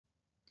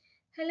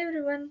Hello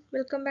everyone,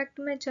 welcome back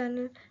to my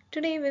channel.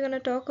 Today we're going to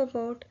talk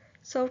about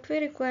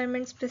software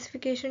requirement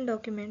specification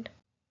document.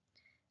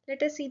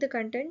 Let us see the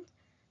content.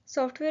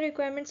 Software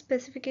requirement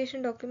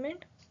specification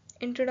document,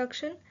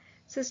 introduction,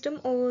 system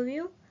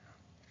overview,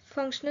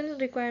 functional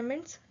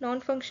requirements,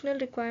 non-functional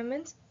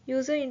requirements,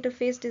 user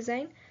interface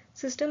design,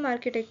 system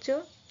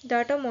architecture,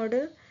 data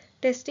model,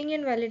 testing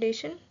and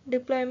validation,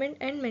 deployment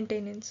and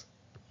maintenance.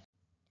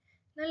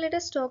 Now let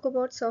us talk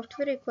about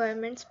software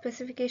requirement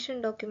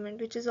specification document,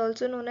 which is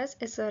also known as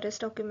SRS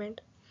document.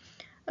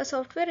 A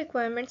software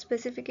requirement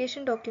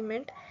specification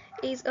document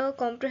is a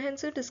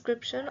comprehensive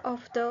description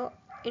of the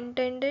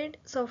intended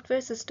software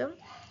system.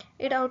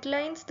 It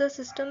outlines the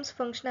system's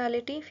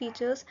functionality,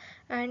 features,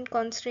 and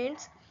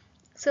constraints,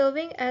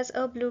 serving as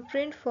a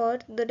blueprint for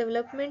the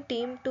development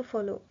team to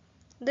follow.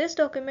 This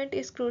document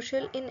is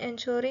crucial in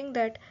ensuring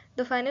that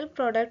the final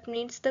product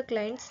meets the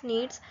client's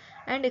needs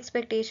and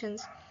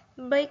expectations.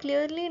 By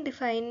clearly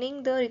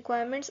defining the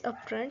requirements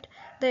upfront,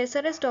 the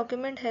SRS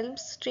document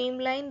helps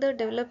streamline the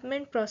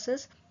development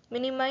process,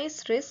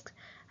 minimize risks,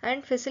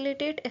 and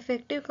facilitate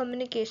effective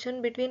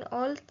communication between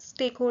all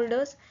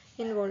stakeholders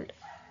involved.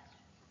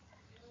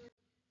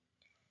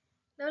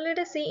 Now let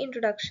us see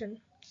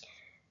introduction.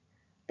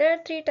 There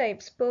are three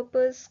types: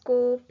 purpose,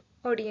 scope,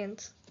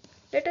 audience.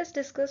 Let us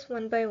discuss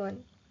one by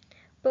one.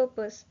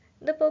 Purpose.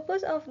 The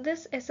purpose of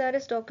this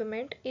SRS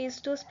document is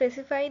to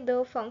specify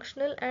the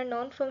functional and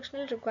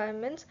non-functional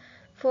requirements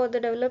for the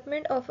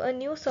development of a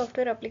new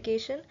software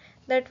application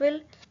that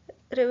will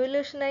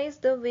revolutionize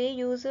the way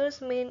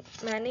users may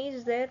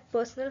manage their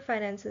personal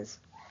finances.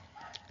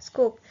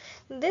 Scope.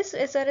 This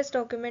SRS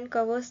document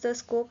covers the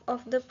scope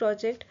of the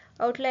project,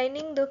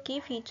 outlining the key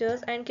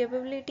features and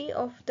capability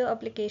of the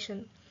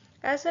application,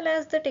 as well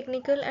as the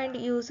technical and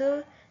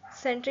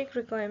user-centric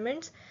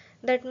requirements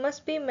that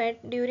must be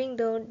met during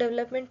the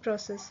development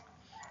process.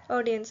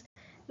 Audience.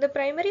 The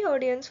primary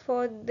audience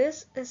for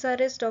this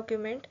SRS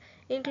document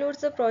includes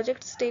the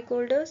project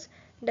stakeholders,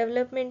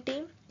 development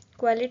team,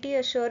 quality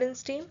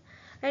assurance team,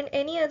 and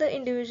any other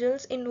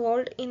individuals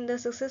involved in the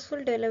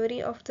successful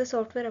delivery of the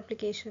software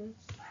application.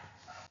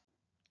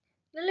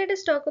 Now let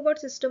us talk about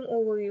system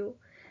overview.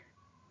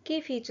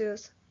 Key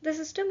features. The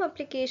system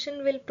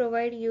application will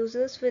provide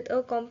users with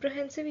a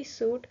comprehensive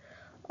suite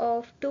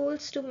of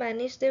tools to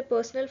manage their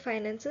personal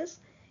finances,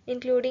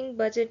 including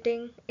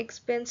budgeting,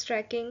 expense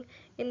tracking,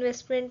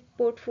 investment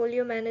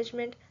portfolio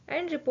management,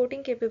 and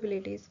reporting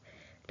capabilities.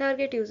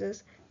 Target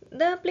users.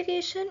 The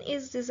application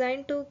is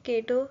designed to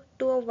cater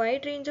to a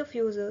wide range of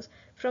users,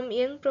 from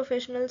young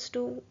professionals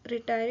to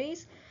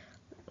retirees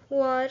who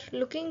are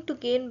looking to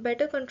gain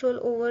better control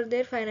over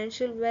their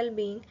financial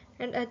well-being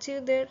and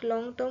achieve their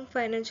long-term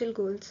financial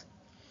goals.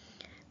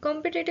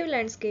 Competitive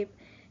landscape.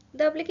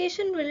 The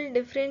application will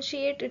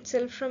differentiate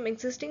itself from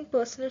existing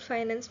personal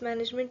finance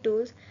management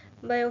tools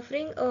by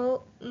offering a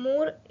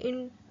more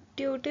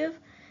intuitive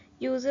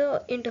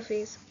user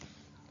interface,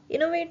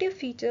 innovative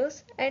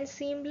features, and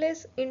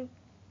seamless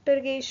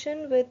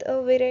integration with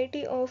a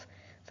variety of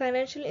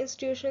financial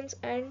institutions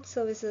and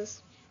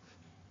services.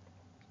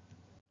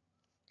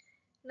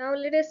 Now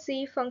let us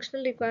see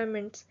functional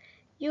requirements.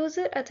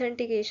 User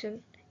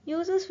authentication.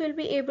 Users will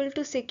be able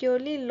to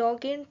securely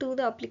log in to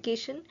the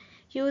application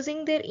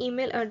using their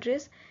email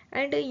address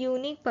and a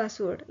unique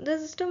password. The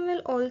system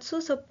will also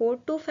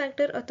support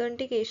two-factor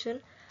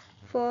authentication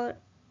for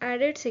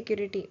added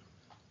security.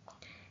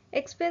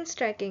 Expense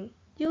tracking.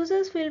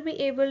 Users will be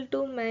able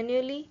to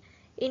manually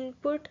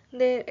input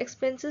their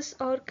expenses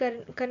or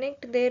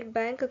connect their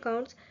bank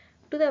accounts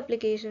to the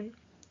application,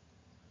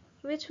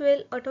 which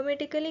will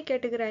automatically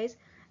categorize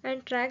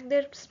and track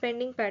their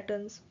spending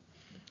patterns.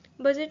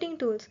 Budgeting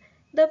tools.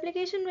 The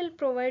application will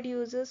provide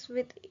users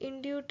with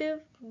intuitive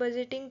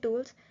budgeting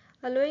tools,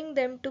 allowing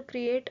them to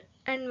create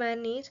and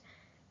manage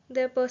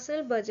their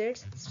personal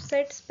budgets,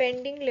 set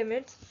spending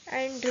limits,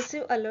 and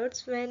receive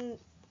alerts when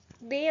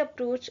they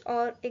approach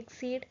or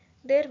exceed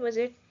their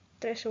budget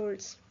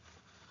thresholds.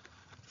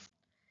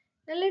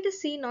 Now let us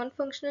see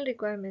non-functional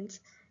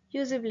requirements.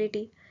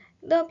 Usability.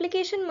 The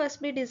application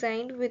must be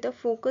designed with a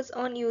focus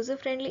on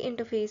user-friendly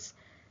interface,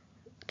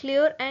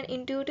 clear and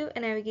intuitive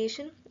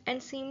navigation,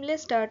 and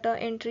seamless data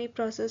entry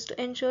process to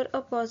ensure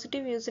a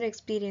positive user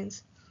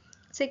experience.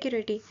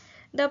 Security.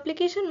 The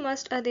application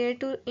must adhere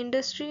to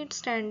industry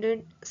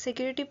standard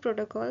security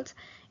protocols,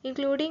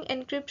 including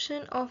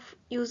encryption of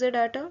user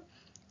data,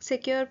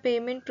 secure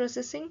payment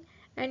processing,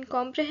 and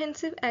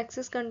comprehensive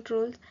access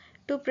controls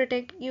to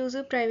protect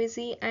user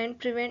privacy and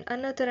prevent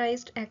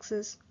unauthorized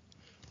access.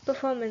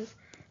 Performance.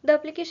 The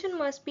application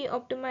must be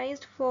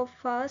optimized for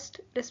fast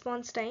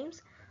response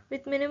times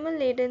with minimal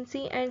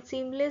latency and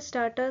seamless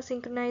data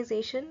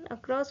synchronization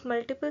across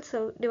multiple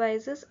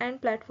devices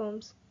and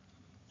platforms.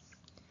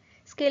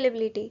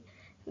 Scalability.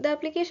 The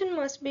application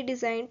must be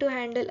designed to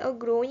handle a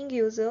growing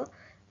user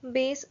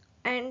base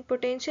and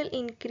potential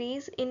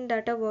increase in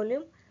data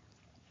volume,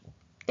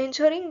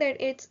 ensuring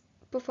that its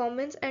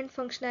performance and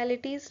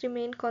functionalities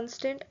remain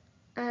constant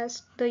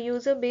as the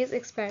user base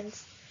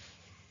expands.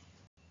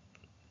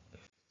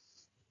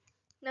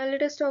 Now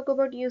let us talk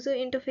about user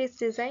interface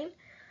design.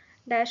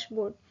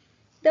 Dashboard.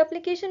 The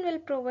application will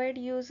provide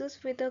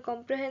users with a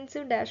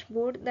comprehensive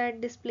dashboard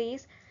that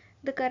displays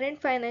the current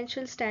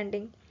financial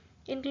standing,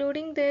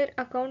 including their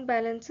account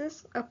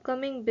balances,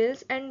 upcoming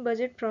bills, and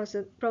budget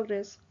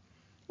progress.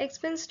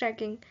 Expense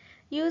tracking.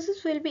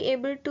 Users will be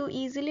able to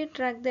easily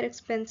track their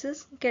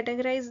expenses,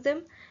 categorize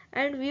them,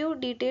 and view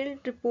detailed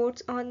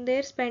reports on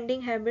their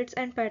spending habits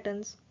and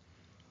patterns.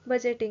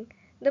 Budgeting.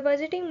 The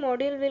budgeting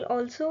module will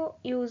also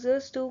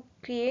users to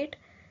create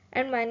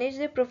and manage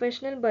their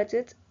professional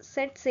budgets,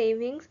 set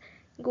savings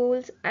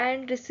goals,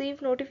 and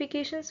receive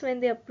notifications when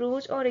they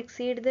approach or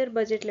exceed their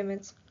budget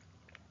limits.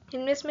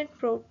 Investment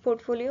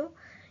portfolio.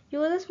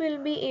 Users will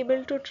be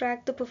able to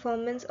track the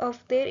performance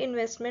of their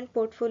investment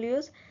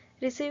portfolios,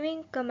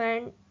 receiving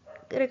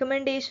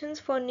recommendations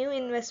for new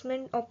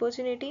investment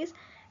opportunities,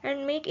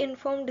 and make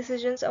informed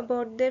decisions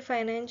about their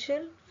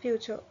financial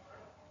future.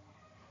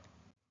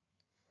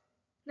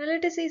 Now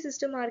let us see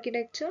system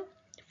architecture,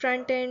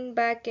 front end,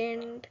 back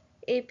end,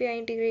 API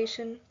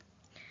integration.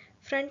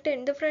 Front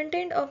end. The front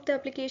end of the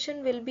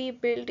application will be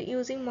built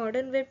using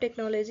modern web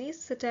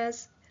technologies such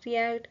as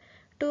React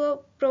to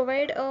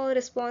provide a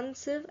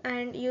responsive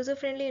and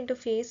user-friendly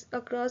interface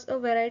across a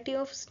variety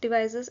of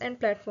devices and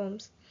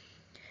platforms.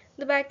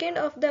 The backend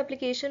of the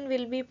application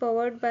will be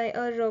powered by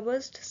a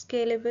robust,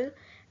 scalable,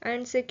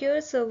 and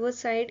secure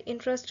server-side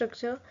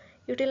infrastructure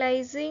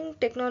utilizing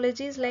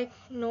technologies like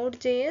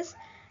Node.js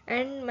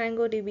and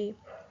MongoDB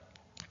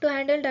to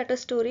handle data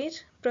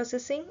storage,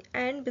 processing,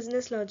 and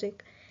business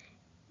logic.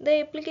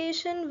 The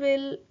application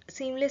will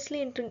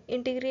seamlessly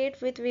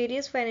integrate with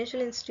various financial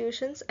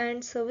institutions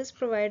and service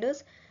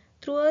providers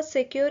through a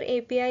secure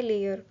API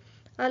layer,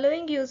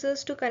 allowing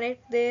users to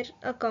connect their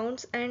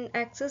accounts and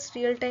access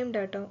real-time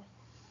data.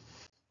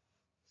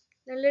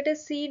 Now let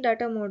us see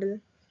data model.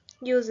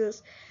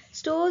 Users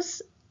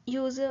stores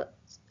user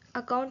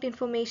account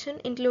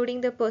information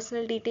including their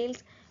personal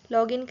details,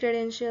 login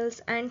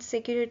credentials, and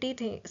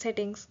security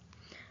settings.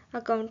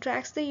 Account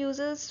tracks the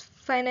user's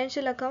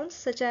financial accounts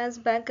such as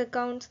bank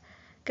accounts,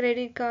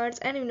 credit cards,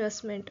 and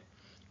investment.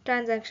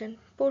 Transaction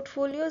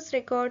portfolios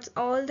records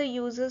all the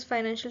user's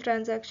financial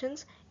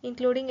transactions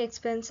including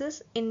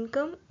expenses,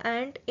 income,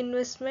 and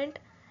investment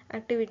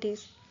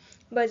activities.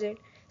 Budget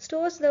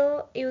stores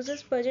the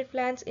user's budget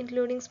plans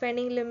including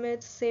spending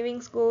limits,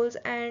 savings goals,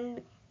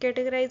 and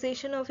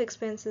categorization of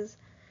expenses.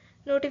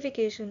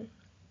 Notification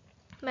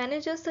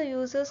manages the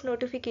user's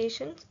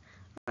notifications,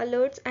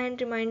 alerts, and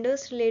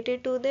reminders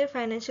related to their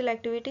financial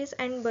activities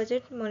and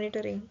budget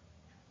monitoring.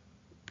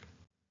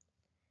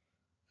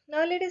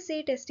 Now let us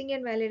see testing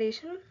and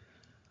validation.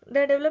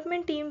 The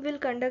development team will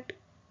conduct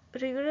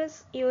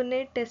rigorous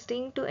unit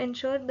testing to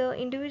ensure the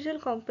individual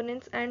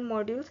components and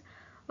modules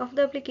of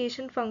the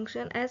application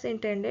function as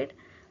intended,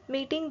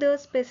 meeting the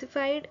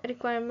specified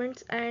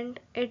requirements and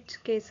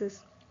edge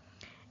cases.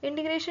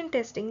 Integration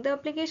testing. The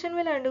application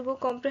will undergo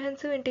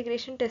comprehensive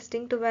integration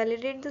testing to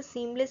validate the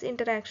seamless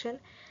interaction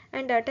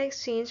and data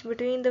exchange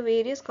between the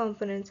various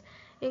components,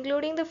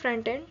 including the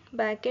front end,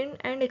 back end,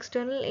 and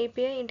external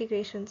API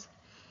integrations.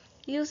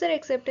 User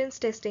acceptance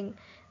testing.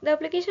 The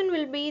application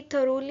will be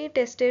thoroughly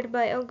tested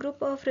by a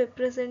group of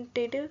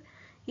representative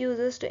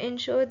users to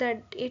ensure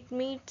that it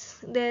meets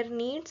their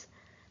needs,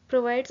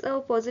 provides a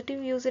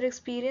positive user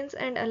experience,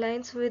 and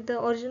aligns with the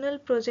original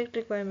project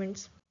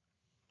requirements.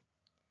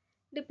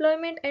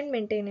 Deployment and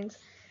maintenance.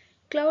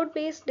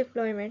 Cloud-based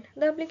deployment.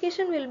 The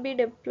application will be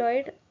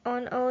deployed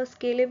on a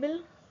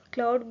scalable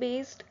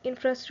cloud-based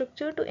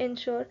infrastructure to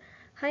ensure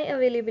high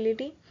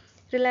availability,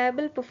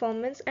 reliable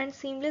performance, and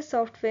seamless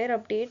software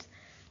updates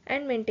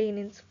and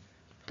maintenance.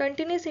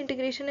 Continuous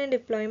integration and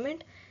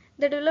deployment.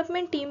 The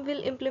development team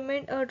will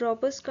implement a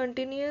robust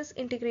continuous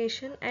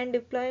integration and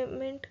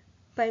deployment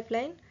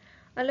pipeline,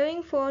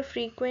 allowing for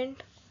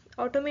frequent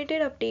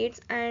automated updates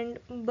and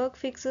bug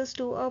fixes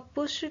to a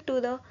push to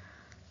the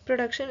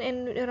production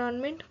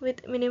environment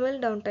with minimal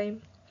downtime.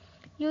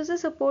 User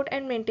support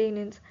and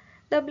maintenance.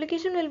 The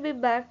application will be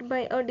backed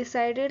by a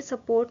decided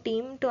support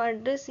team to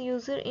address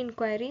user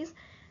inquiries,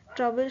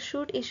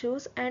 troubleshoot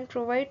issues, and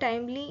provide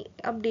timely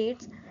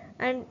updates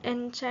and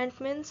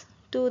enhancements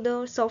to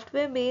the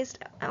software based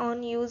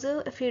on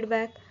user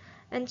feedback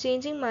and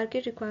changing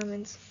market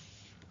requirements.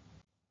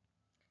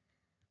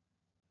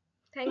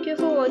 Thank you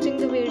for watching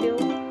the video.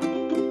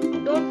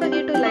 Don't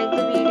forget to like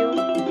the video